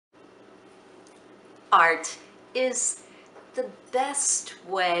art is the best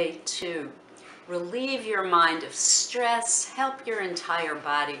way to relieve your mind of stress, help your entire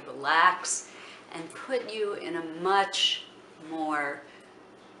body relax, and put you in a much more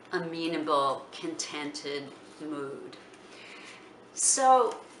amenable, contented mood.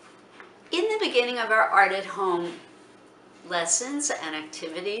 So, in the beginning of our Art at Home lessons and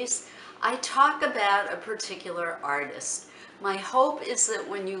activities, I talk about a particular artist. My hope is that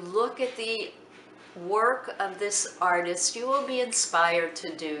when you look at the work of this artist, you will be inspired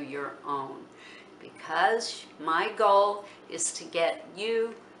to do your own, because my goal is to get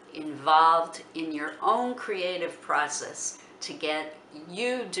you involved in your own creative process, to get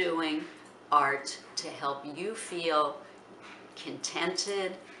you doing art to help you feel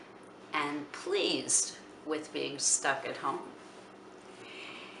contented and pleased with being stuck at home.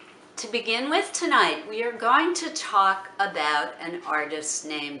 To begin with tonight, we are going to talk about an artist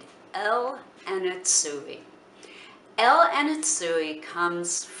named Ndoye. Ndoye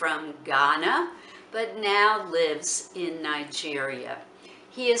comes from Ghana, but now lives in Nigeria.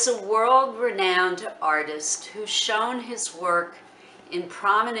 He is a world-renowned artist who's shown his work in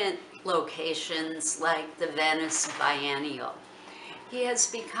prominent locations like the Venice Biennial. He has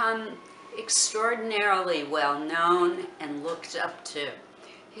become extraordinarily well known and looked up to.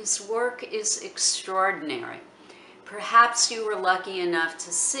 His work is extraordinary. Perhaps you were lucky enough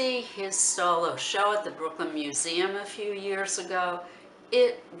to see his solo show at the Brooklyn Museum a few years ago.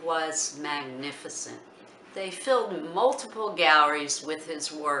 It was magnificent. They filled multiple galleries with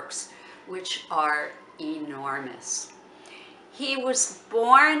his works, which are enormous. He was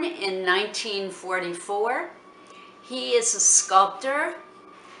born in 1944. He is a sculptor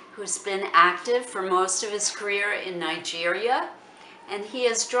who's been active for most of his career in Nigeria, and he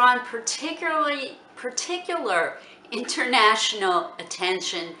has drawn particular international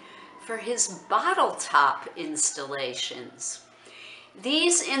attention for his bottle top installations.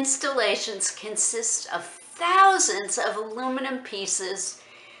 These installations consist of thousands of aluminum pieces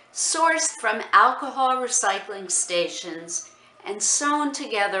sourced from alcohol recycling stations and sewn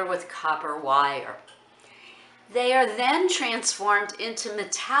together with copper wire. They are then transformed into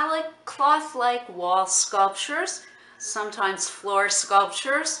metallic cloth-like wall sculptures, sometimes floor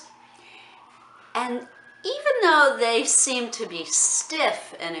sculptures, and even though they seem to be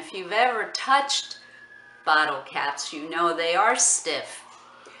stiff, and if you've ever touched bottle caps, you know they are stiff,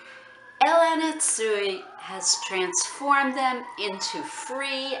 Ndoye has transformed them into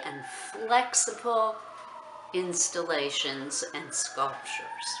free and flexible installations and sculptures.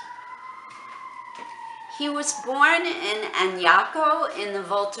 He was born in Anyako in the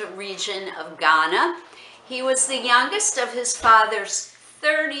Volta region of Ghana. He was the youngest of his father's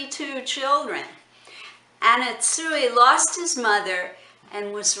 32 children. Ndoye lost his mother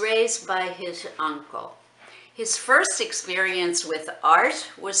and was raised by his uncle. His first experience with art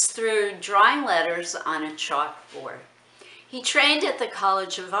was through drawing letters on a chalkboard. He trained at the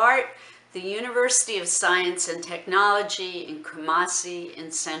College of Art, the University of Science and Technology in Kumasi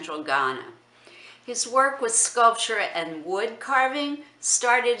in central Ghana. His work with sculpture and wood carving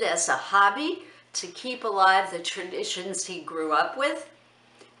started as a hobby to keep alive the traditions he grew up with,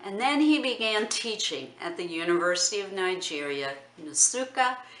 and then he began teaching at the University of Nigeria,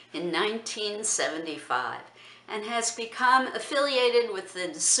 Nsukka, in 1975, and has become affiliated with the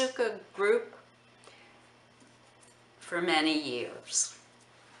Nsukka group for many years.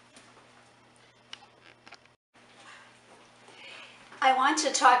 I want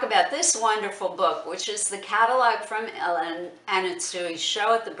to talk about this wonderful book, which is the catalog from Ndoye's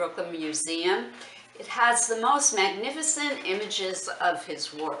show at the Brooklyn Museum. It has the most magnificent images of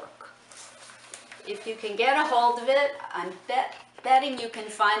his work. If you can get a hold of it, I'm betting you can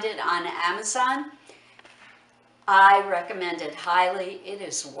find it on Amazon. I recommend it highly. It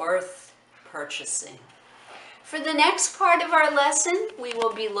is worth purchasing. For the next part of our lesson, we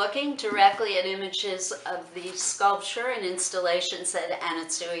will be looking directly at images of the sculpture and installations that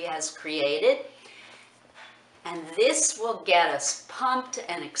Ndoye has created. And this will get us pumped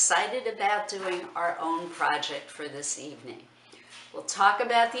and excited about doing our own project for this evening. We'll talk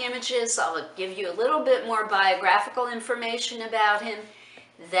about the images. I'll give you a little bit more biographical information about him.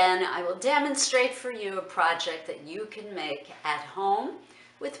 Then I will demonstrate for you a project that you can make at home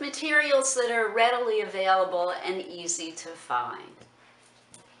with materials that are readily available and easy to find.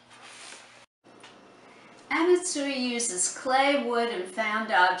 Ndoye uses clay, wood, and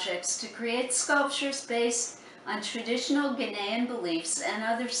found objects to create sculptures based on traditional Ghanaian beliefs and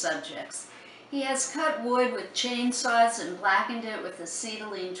other subjects. He has cut wood with chainsaws and blackened it with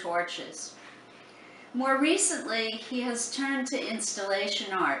acetylene torches. More recently, he has turned to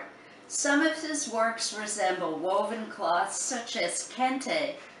installation art, Some of his works resemble woven cloths such as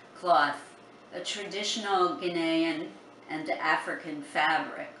kente cloth, a traditional Ghanaian and African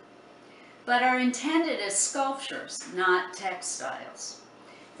fabric, but are intended as sculptures, not textiles.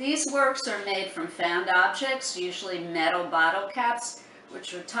 These works are made from found objects, usually metal bottle caps,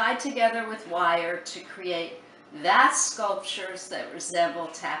 which are tied together with wire to create vast sculptures that resemble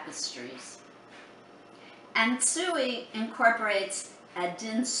tapestries. Ndoye incorporates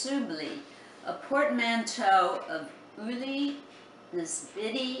adinsubli, a portmanteau of uli,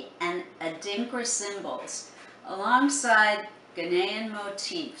 Nisbiti, and Adinkra symbols, alongside Ghanaian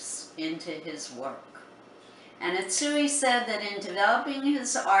motifs into his work. And Ndoye said that in developing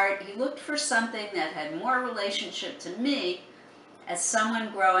his art, he looked for something that had more relationship to me as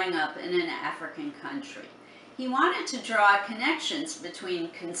someone growing up in an African country. He wanted to draw connections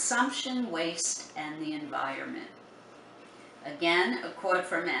between consumption, waste, and the environment. Again, a quote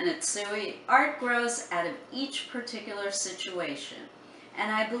from Ndoye, "Art grows out of each particular situation,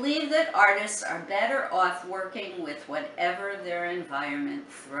 and I believe that artists are better off working with whatever their environment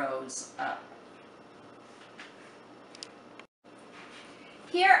throws up."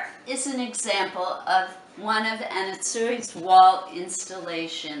 Here is an example of one of Ndoye's wall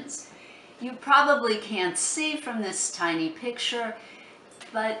installations. You probably can't see from this tiny picture,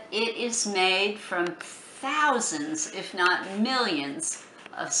 but it is made from thousands, if not millions,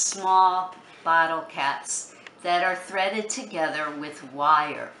 of small bottle caps that are threaded together with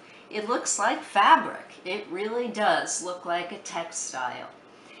wire. It looks like fabric. It really does look like a textile.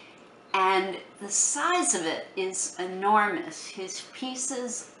 And the size of it is enormous. His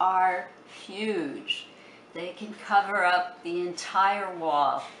pieces are huge. They can cover up the entire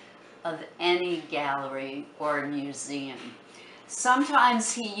wall of any gallery or museum.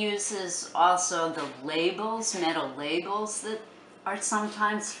 Sometimes he uses also the labels, metal labels that are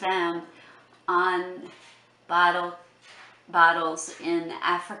sometimes found on bottles in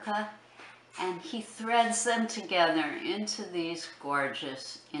Africa, and he threads them together into these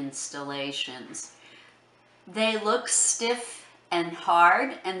gorgeous installations. They look stiff and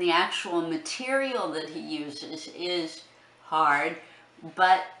hard, and the actual material that he uses is hard,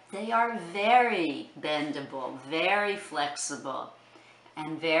 but they are very bendable, very flexible,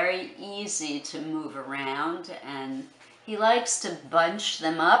 and very easy to move around. And he likes to bunch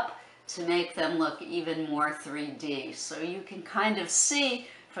them up to make them look even more 3D. So you can kind of see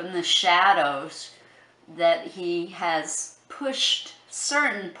from the shadows that he has pushed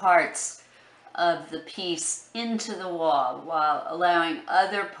certain parts of the piece into the wall while allowing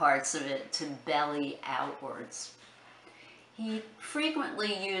other parts of it to belly outwards. He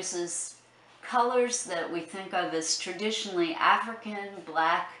frequently uses colors that we think of as traditionally African.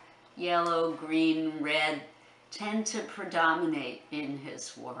 Black, yellow, green, red tend to predominate in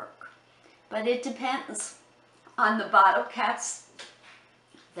his work. But it depends on the bottle caps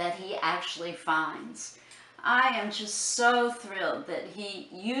that he actually finds. I am just so thrilled that he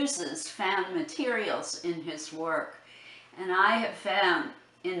uses found materials in his work. And I have found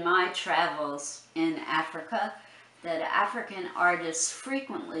in my travels in Africa that African artists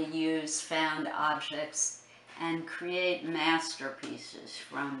frequently use found objects and create masterpieces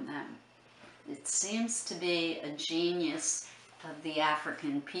from them. It seems to be a genius of the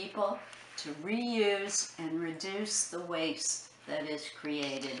African people to reuse and reduce the waste that is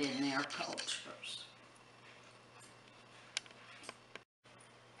created in their cultures.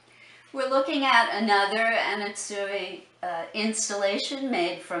 We're looking at another Ndoye installation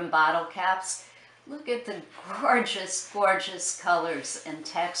made from bottle caps. Look at the gorgeous, gorgeous colors and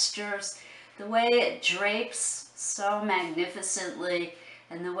textures, the way it drapes so magnificently,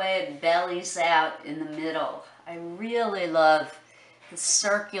 and the way it bellies out in the middle. I really love the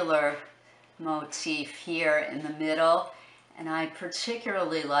circular motif here in the middle, and I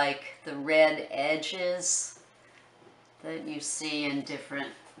particularly like the red edges that you see in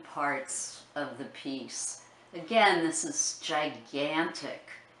different parts of the piece. Again, this is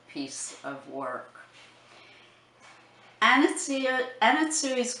gigantic piece of work.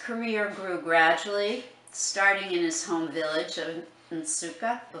 Ndoye's career grew gradually, starting in his home village of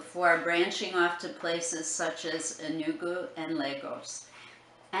Nsukka before branching off to places such as Enugu and Lagos,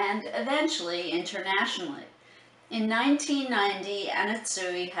 and eventually internationally. In 1990,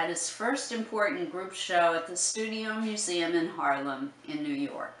 Ndoye had his first important group show at the Studio Museum in Harlem in New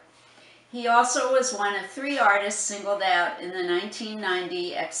York. He also was one of 3 artists singled out in the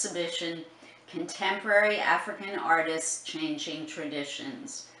 1990 exhibition Contemporary African Artists Changing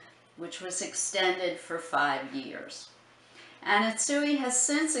Traditions, which was extended for 5 years. Ndoye has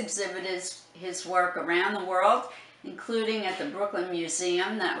since exhibited his work around the world including at the Brooklyn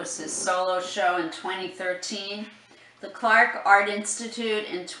Museum. That was his solo show in 2013. The Clark Art Institute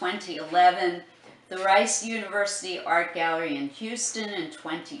in 2011. The Rice University Art Gallery in Houston in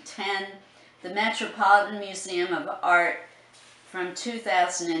 2010. The Metropolitan Museum of Art from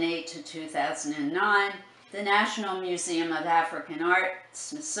 2008 to 2009. The National Museum of African Art,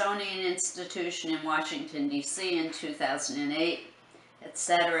 Smithsonian Institution in Washington, D.C. in 2008,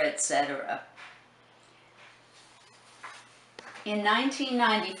 etc., etc. In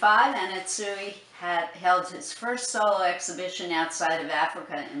 1995, Ndoye had held his first solo exhibition outside of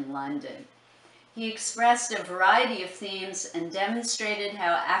Africa in London. He expressed a variety of themes and demonstrated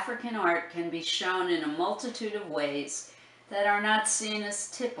how African art can be shown in a multitude of ways that are not seen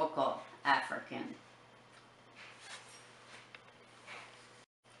as typical African.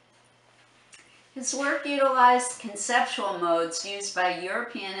 His work utilized conceptual modes used by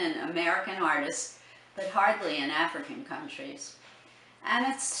European and American artists, but hardly in African countries.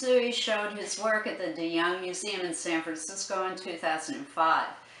 Ndoye showed his work at the De Young Museum in San Francisco in 2005.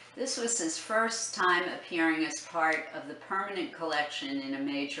 This was his first time appearing as part of the permanent collection in a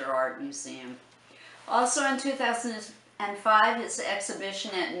major art museum. Also in 2005, his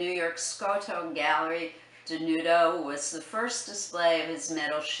exhibition at New York's Scotto Gallery de Nudo was the first display of his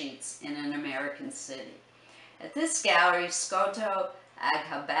metal sheets in an American city. At this gallery, Scotto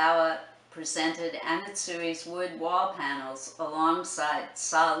Aghabawa presented Ndoye's wood wall panels alongside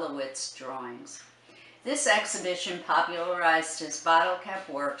Solowitz's drawings. This exhibition popularized his bottle cap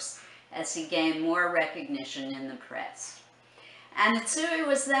works as he gained more recognition in the press. Ndoye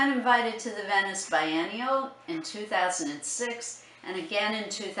was then invited to the Venice Biennial in 2006 and again in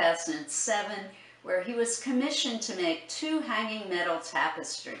 2007, where he was commissioned to make 2 hanging metal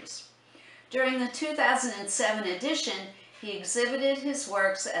tapestries. During the 2007 edition, he exhibited his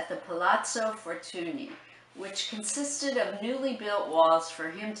works at the Palazzo Fortuny, which consisted of newly built walls for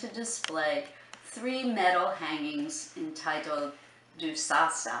him to display 3 metal hangings entitled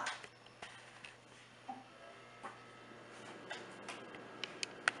Dusasa.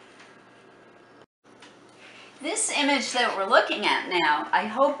 This image that we're looking at now, I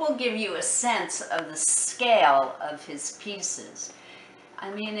hope will give you a sense of the scale of his pieces. I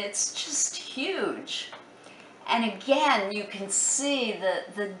mean, it's just huge. And again, you can see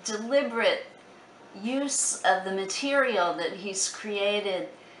the deliberate use of the material that he's created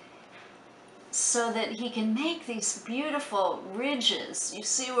so that he can make these beautiful ridges. You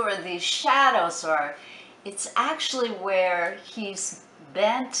see where these shadows are. It's actually where he's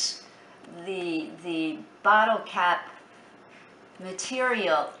bent the bottle cap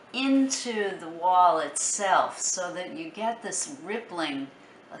material into the wall itself so that you get this rippling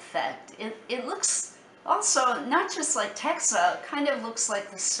effect. It looks also not just like textile, it kind of looks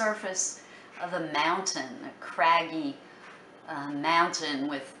like the surface of a mountain, a craggy mountain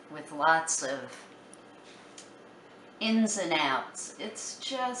with lots of ins and outs. It's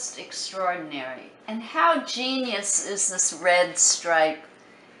just extraordinary. And how genius is this red stripe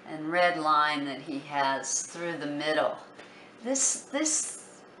and red line that he has through the middle. This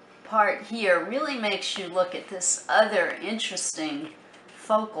part here really makes you look at this other interesting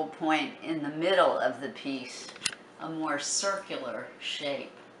focal point in the middle of the piece, a more circular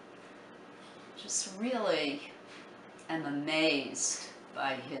shape. Just really am amazed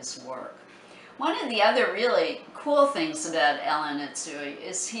by his work. One of the other really cool things about Ndoye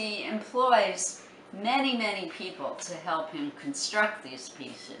is he employs many people to help him construct these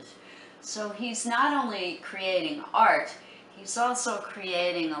pieces. So he's not only creating art, he's also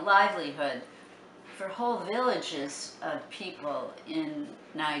creating a livelihood for whole villages of people in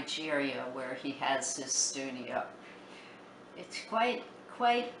Nigeria where he has his studio. It's quite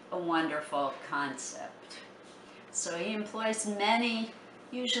a wonderful concept. So he employs many,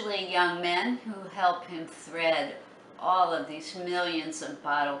 usually young men, who help him thread all of these millions of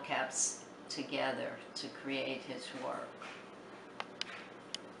bottle caps together to create his work.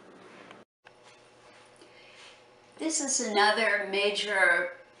 This is another major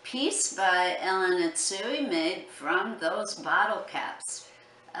piece by Ndoye made from those bottle caps.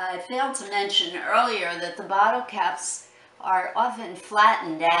 I failed to mention earlier that the bottle caps are often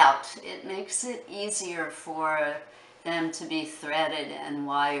flattened out. It makes it easier for them to be threaded and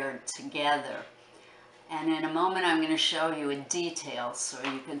wired together. And in a moment I'm going to show you a detail so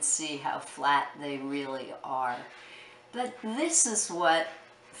you can see how flat they really are. But this is what,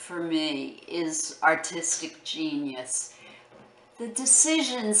 for me, is artistic genius. The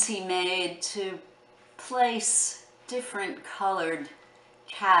decisions he made to place different colored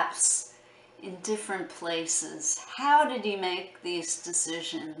caps in different places. How did he make these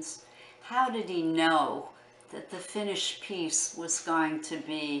decisions? How did he know that the finished piece was going to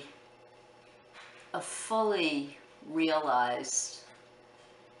be a fully realized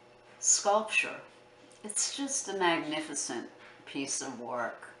sculpture. It's just a magnificent piece of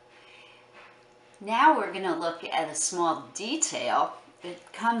work. Now we're going to look at a small detail. It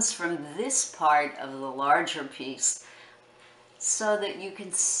comes from this part of the larger piece so that you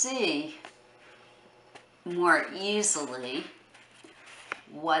can see more easily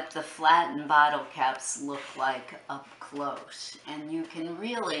what the flattened bottle caps look like up close, and you can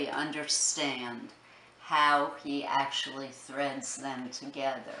really understand how he actually threads them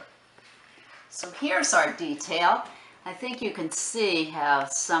together. So here's our detail. I think you can see how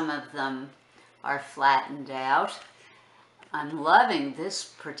some of them are flattened out. I'm loving this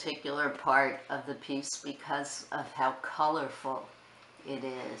particular part of the piece because of how colorful it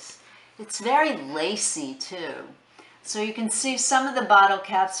is. It's very lacy too. So you can see some of the bottle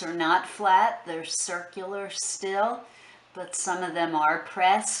caps are not flat, they're circular still, but some of them are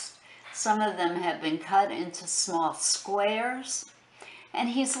pressed. Some of them have been cut into small squares. And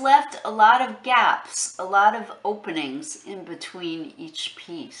he's left a lot of gaps, a lot of openings in between each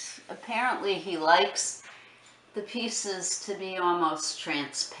piece. Apparently he likes the pieces to be almost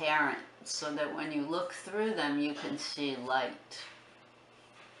transparent so that when you look through them you can see light.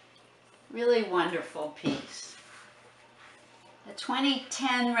 Really wonderful piece. A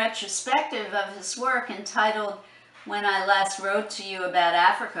 2010 retrospective of his work entitled When I Last Wrote to You About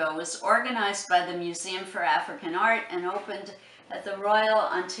Africa was organized by the Museum for African Art and opened at the Royal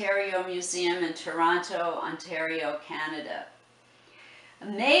Ontario Museum in Toronto, Ontario, Canada. A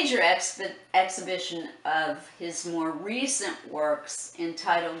major exhibition of his more recent works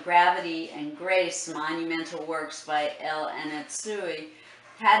entitled Gravity and Grace, Monumental Works by L. Ndoye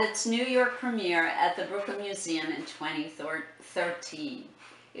had its New York premiere at the Brooklyn Museum in 2013.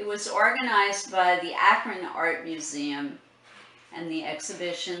 It was organized by the Akron Art Museum, and the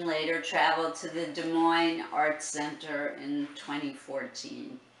exhibition later traveled to the Des Moines Art Center in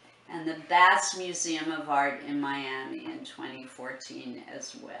 2014, and the Bass Museum of Art in Miami in 2014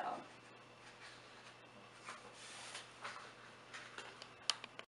 as well.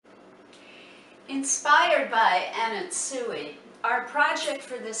 Inspired by Ndoye, our project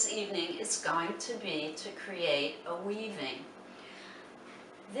for this evening is going to be to create a weaving.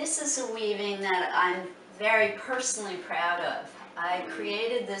 This is a weaving that I'm very personally proud of. I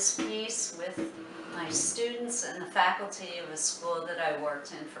created this piece with my students and the faculty of a school that I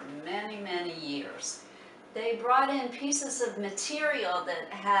worked in for many, many years. They brought in pieces of material that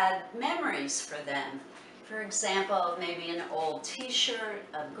had memories for them. For example, maybe an old t-shirt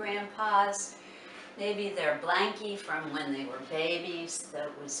of Grandpa's, maybe their blankie from when they were babies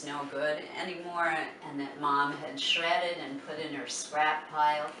that was no good anymore and that Mom had shredded and put in her scrap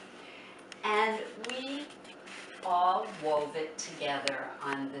pile. And we all wove it together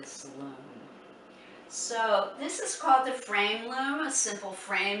on this loom. So this is called the frame loom, a simple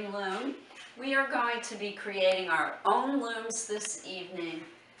frame loom. We are going to be creating our own looms this evening,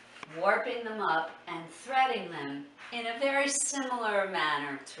 warping them up and threading them in a very similar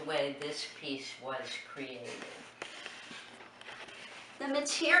manner to the way this piece was created. The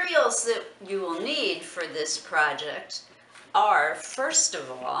materials that you will need for this project are, first of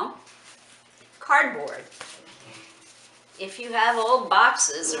all, cardboard. If you have old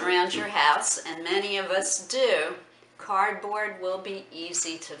boxes around your house, and many of us do, cardboard will be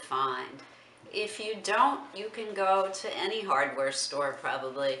easy to find. If you don't, you can go to any hardware store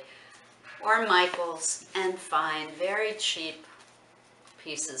probably, or Michael's, and find very cheap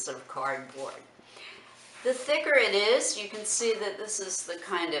pieces of cardboard. The thicker it is, you can see that this is the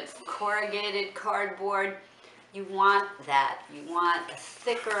kind of corrugated cardboard. You want that. You want a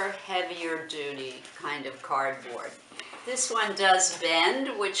thicker, heavier duty kind of cardboard. This one does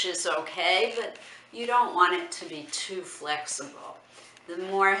bend, which is okay, but you don't want it to be too flexible. The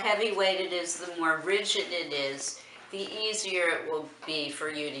more heavyweight it is, the more rigid it is, the easier it will be for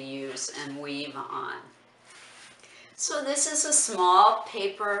you to use and weave on. So this is a small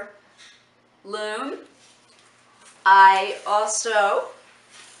paper loom. I also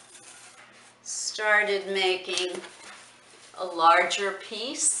started making a larger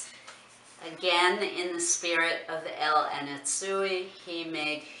piece. Again, in the spirit of L. Ndoye, he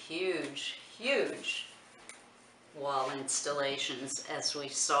made huge, huge wall installations, as we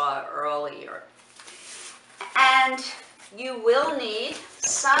saw earlier. And you will need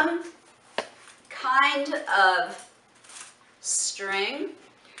some kind of string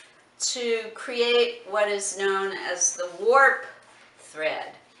to create what is known as the warp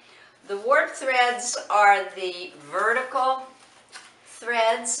thread. The warp threads are the vertical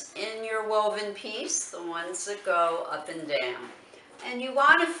threads in your woven piece, the ones that go up and down. And you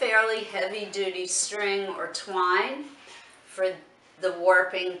want a fairly heavy-duty string or twine for the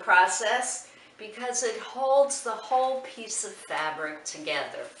warping process because it holds the whole piece of fabric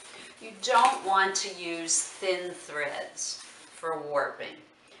together. You don't want to use thin threads for warping.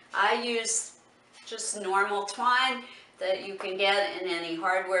 I use just normal twine that you can get in any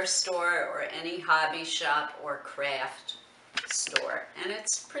hardware store or any hobby shop or craft store, and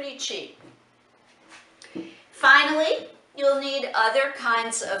it's pretty cheap. Finally, you'll need other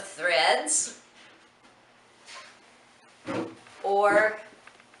kinds of threads or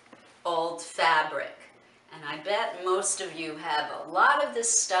old fabric. And I bet most of you have a lot of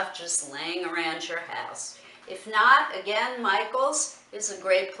this stuff just laying around your house. If not, again, Michael's is a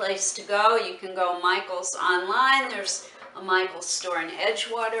great place to go. You can go Michael's online. There's a Michael's store in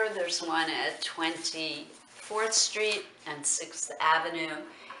Edgewater. There's one at 24th Street and 6th Avenue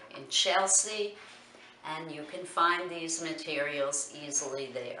in Chelsea. And you can find these materials easily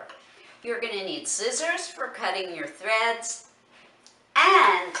there. You're going to need scissors for cutting your threads.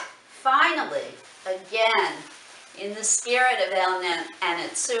 And finally, again, in the spirit of El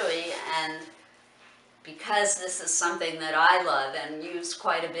Anatsui, and because this is something that I love and use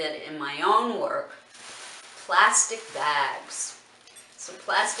quite a bit in my own work, plastic bags. So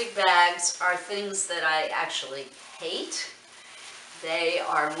plastic bags are things that I actually hate. They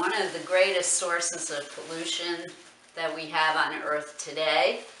are one of the greatest sources of pollution that we have on Earth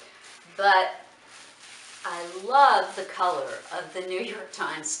today, but I love the color of the New York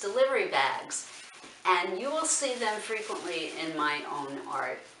Times delivery bags, and you will see them frequently in my own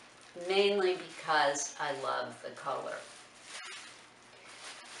art, mainly because I love the color.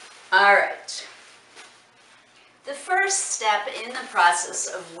 All right. The first step in the process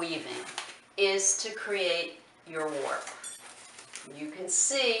of weaving is to create your warp. You can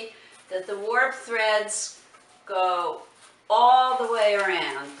see that the warp threads go all the way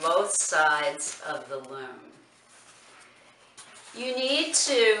around both sides of the loom. You need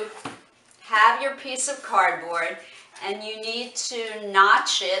to have your piece of cardboard and you need to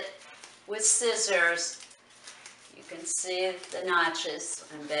notch it with scissors. You can see the notches.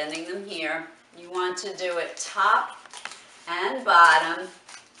 I'm bending them here. You want to do it top and bottom.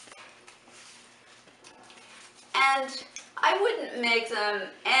 And I wouldn't make them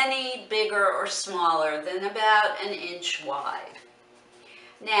any bigger or smaller than about 1 inch wide.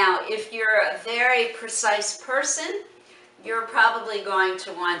 Now, if you're a very precise person, you're probably going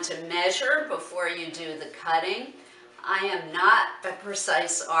to want to measure before you do the cutting. I am not a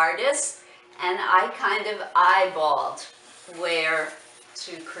precise artist, and I kind of eyeballed where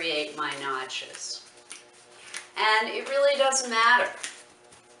to create my notches. And it really doesn't matter.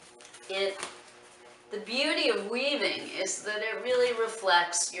 The beauty of weaving is that it really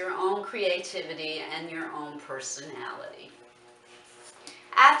reflects your own creativity and your own personality.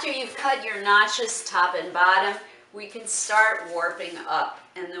 After you've cut your notches top and bottom, we can start warping up.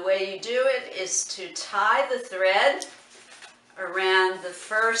 And the way you do it is to tie the thread around the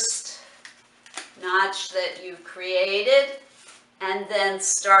first notch that you've created and then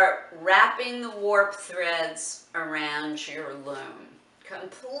start wrapping the warp threads around your loom,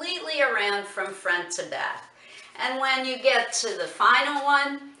 completely around from front to back. And when you get to the final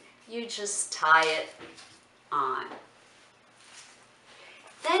one, you just tie it on.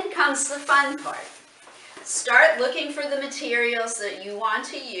 Then comes the fun part. Start looking for the materials that you want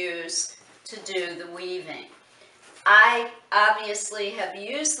to use to do the weaving. I obviously have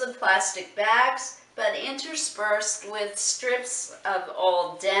used the plastic bags, but interspersed with strips of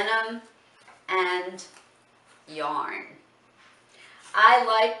old denim and yarn. I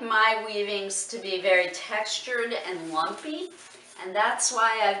like my weavings to be very textured and lumpy, and that's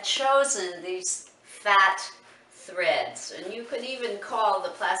why I've chosen these fat threads. And you could even call the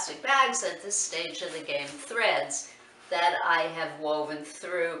plastic bags at this stage of the game threads that I have woven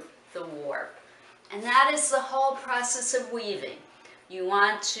through the warp. And that is the whole process of weaving. You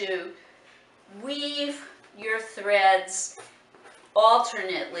want to weave your threads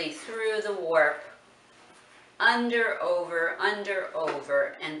alternately through the warp, under, over,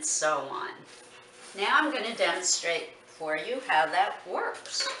 and so on. Now I'm going to demonstrate for you how that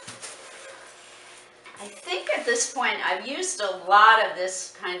works. I think at this point I've used a lot of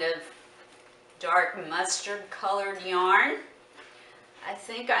this kind of dark mustard colored yarn. I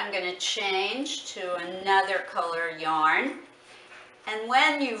think I'm going to change to another color yarn. And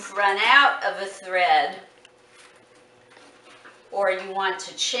when you've run out of a thread, or you want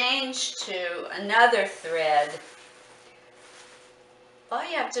to change to another thread, all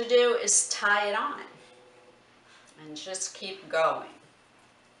you have to do is tie it on and just keep going.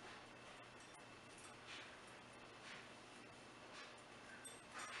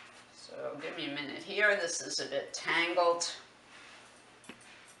 give me a minute here. This is a bit tangled.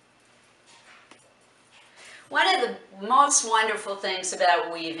 One of the most wonderful things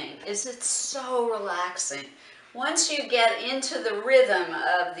about weaving is it's so relaxing. Once you get into the rhythm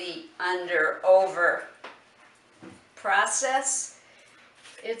of the under-over process,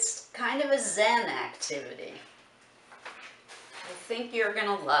 it's kind of a Zen activity. I think you're going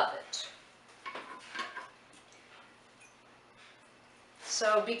to love it.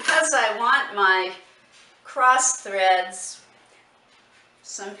 So because I want my cross threads,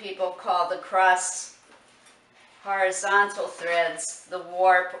 some people call the cross horizontal threads the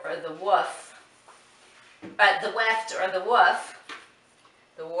warp or the woof, the weft or the woof,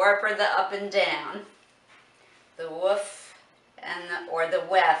 the warp or the up and down, the woof and or the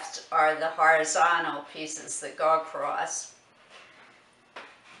weft are the horizontal pieces that go across.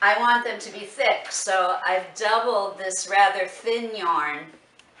 I want them to be thick, so I've doubled this rather thin yarn.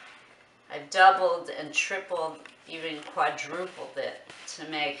 I've doubled and tripled, even quadrupled it to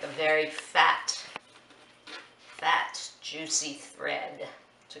make a very fat, juicy thread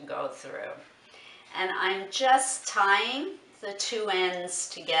to go through. And I'm just tying the two ends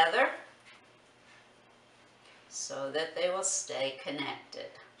together so that they will stay connected.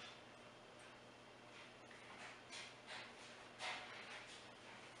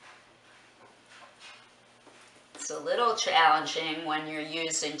 It's a little challenging when you're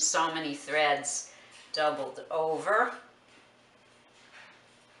using so many threads doubled over.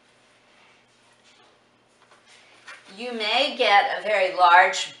 You may get a very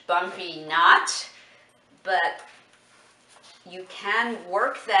large bumpy knot, but you can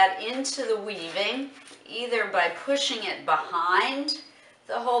work that into the weaving either by pushing it behind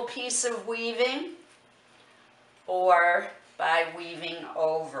the whole piece of weaving or by weaving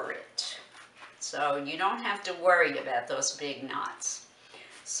over it. So you don't have to worry about those big knots.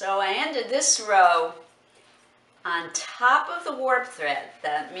 So I ended this row on top of the warp thread.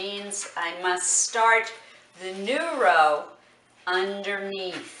 That means I must start the new row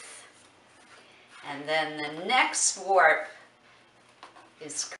underneath. And then the next warp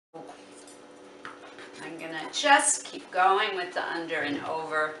is cool. I'm going to just keep going with the under and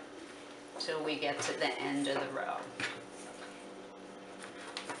over till we get to the end of the row.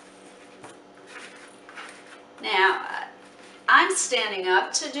 Now, I'm standing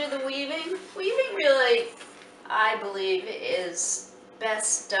up to do the weaving. Weaving really, I believe, is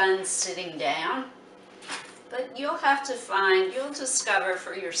best done sitting down. But you'll have to find, you'll discover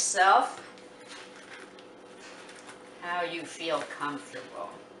for yourself how you feel comfortable.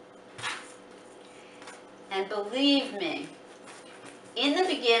 And believe me, in the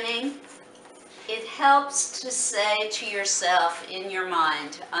beginning, it helps to say to yourself in your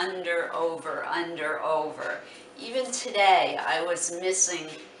mind, under, over, under, over. Even today, I was missing,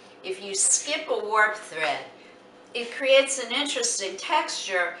 if you skip a warp thread, it creates an interesting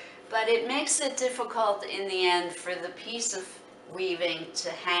texture, but it makes it difficult in the end for the piece of weaving to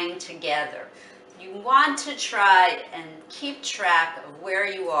hang together. You want to try and keep track of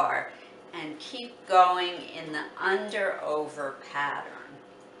where you are and keep going in the under-over pattern.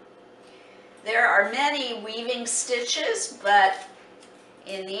 There are many weaving stitches, but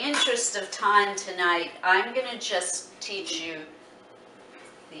in the interest of time tonight, I'm going to just teach you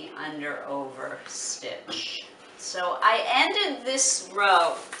the under-over stitch. So I ended this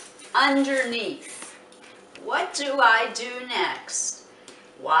row underneath. What do I do next?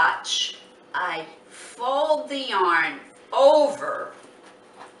 Watch. I fold the yarn over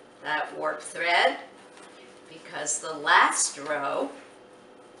that warp thread because the last row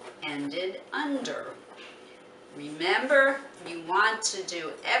ended under. Remember, you want to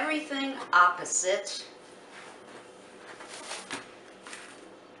do everything opposite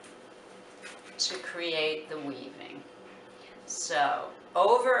to create the weaving. So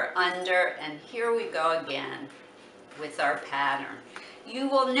over, under, and here we go again with our pattern. You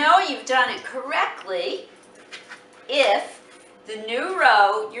will know you've done it correctly if the new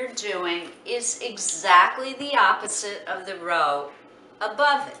row you're doing is exactly the opposite of the row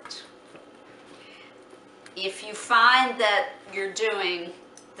above it. If you find that you're doing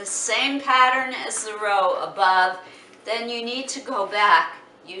the same pattern as the row above, then you need to go back.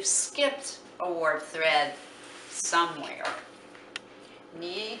 You skipped a warp thread somewhere.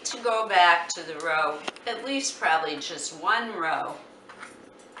 Need to go back to the row, at least probably just one row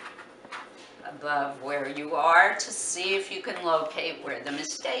above where you are to see if you can locate where the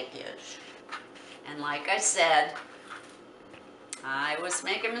mistake is. And like I said, I was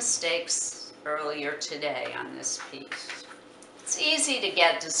making mistakes earlier today on this piece. It's easy to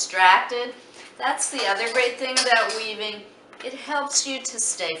get distracted. That's the other great thing about weaving. It helps you to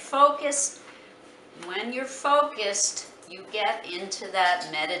stay focused. When you're focused, you get into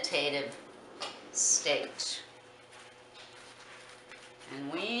that meditative state.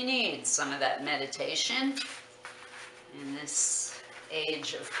 And we need some of that meditation in this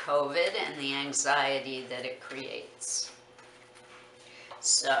age of COVID and the anxiety that it creates.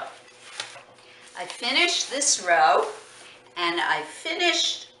 So, I finished this row, and I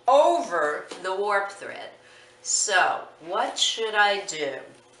finished over the warp thread. So, what should I do?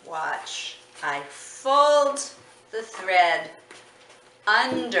 Watch. I fold the thread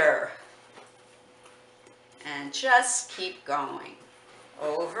under and just keep going.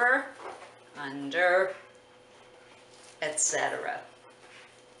 Over, under, etc.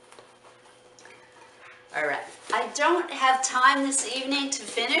 All right. I don't have time this evening to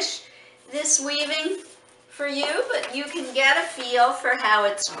finish this weaving for you, but you can get a feel for how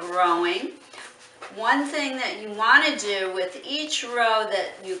it's growing. One thing that you want to do with each row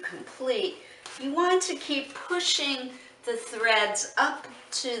that you complete, you want to keep pushing the threads up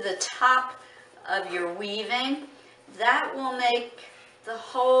to the top of your weaving. That will make the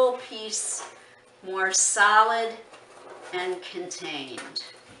whole piece more solid and contained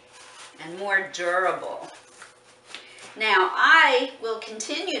and more durable. Now I will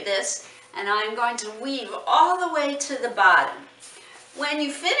continue this, and I'm going to weave all the way to the bottom. When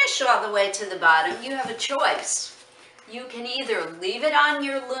you finish all the way to the bottom, you have a choice. You can either leave it on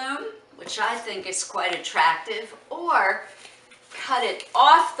your loom, which I think is quite attractive, or cut it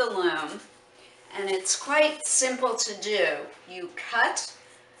off the loom, and it's quite simple to do. You cut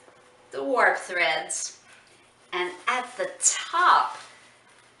the warp threads, and at the top,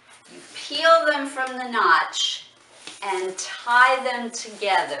 you peel them from the notch and tie them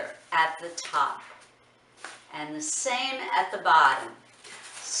together at the top, and the same at the bottom.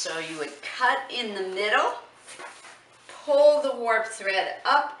 So you would cut in the middle, pull the warp thread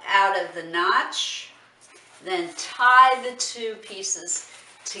up out of the notch, then tie the two pieces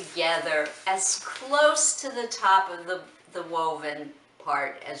together as close to the top of the woven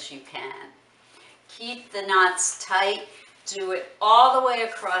part as you can. Keep the knots tight. Do it all the way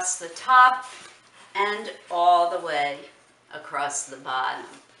across the top and all the way across the bottom.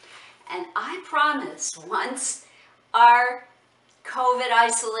 And I promise, once our COVID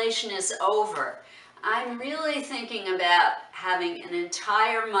isolation is over, I'm really thinking about having an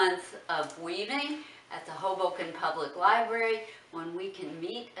entire month of weaving at the Hoboken Public Library when we can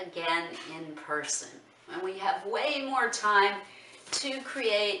meet again in person, when we have way more time to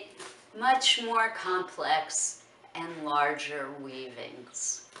create much more complex and larger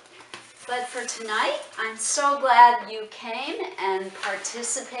weavings. But for tonight, I'm so glad you came and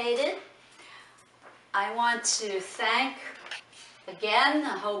participated. I want to thank again the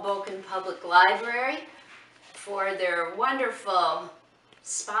Hoboken Public Library for their wonderful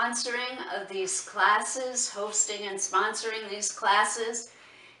sponsoring of these classes, hosting and sponsoring these classes.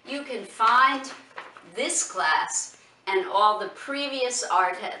 You can find this class and all the previous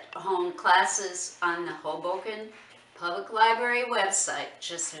Art at Home classes on the Hoboken Public Library website.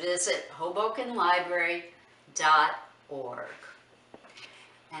 Just visit hobokenlibrary.org.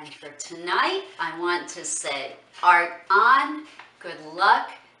 And for tonight, I want to say, art on, good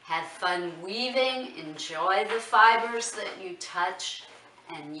luck, have fun weaving, enjoy the fibers that you touch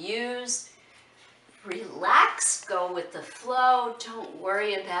and use. Relax, go with the flow, don't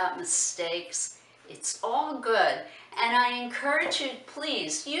worry about mistakes. It's all good. And I encourage you,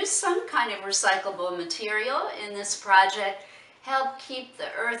 please, use some kind of recyclable material in this project. Help keep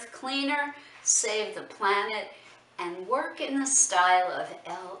the earth cleaner, save the planet, and work in the style of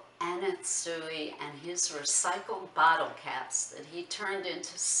El Ndoye and his recycled bottle caps that he turned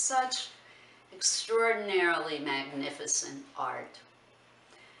into such extraordinarily magnificent art.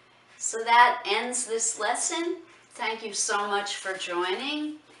 So that ends this lesson. Thank you so much for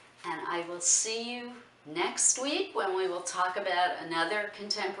joining, and I will see you next week when we will talk about another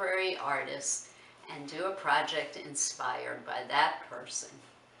contemporary artist and do a project inspired by that person.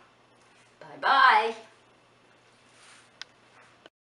 Bye-bye.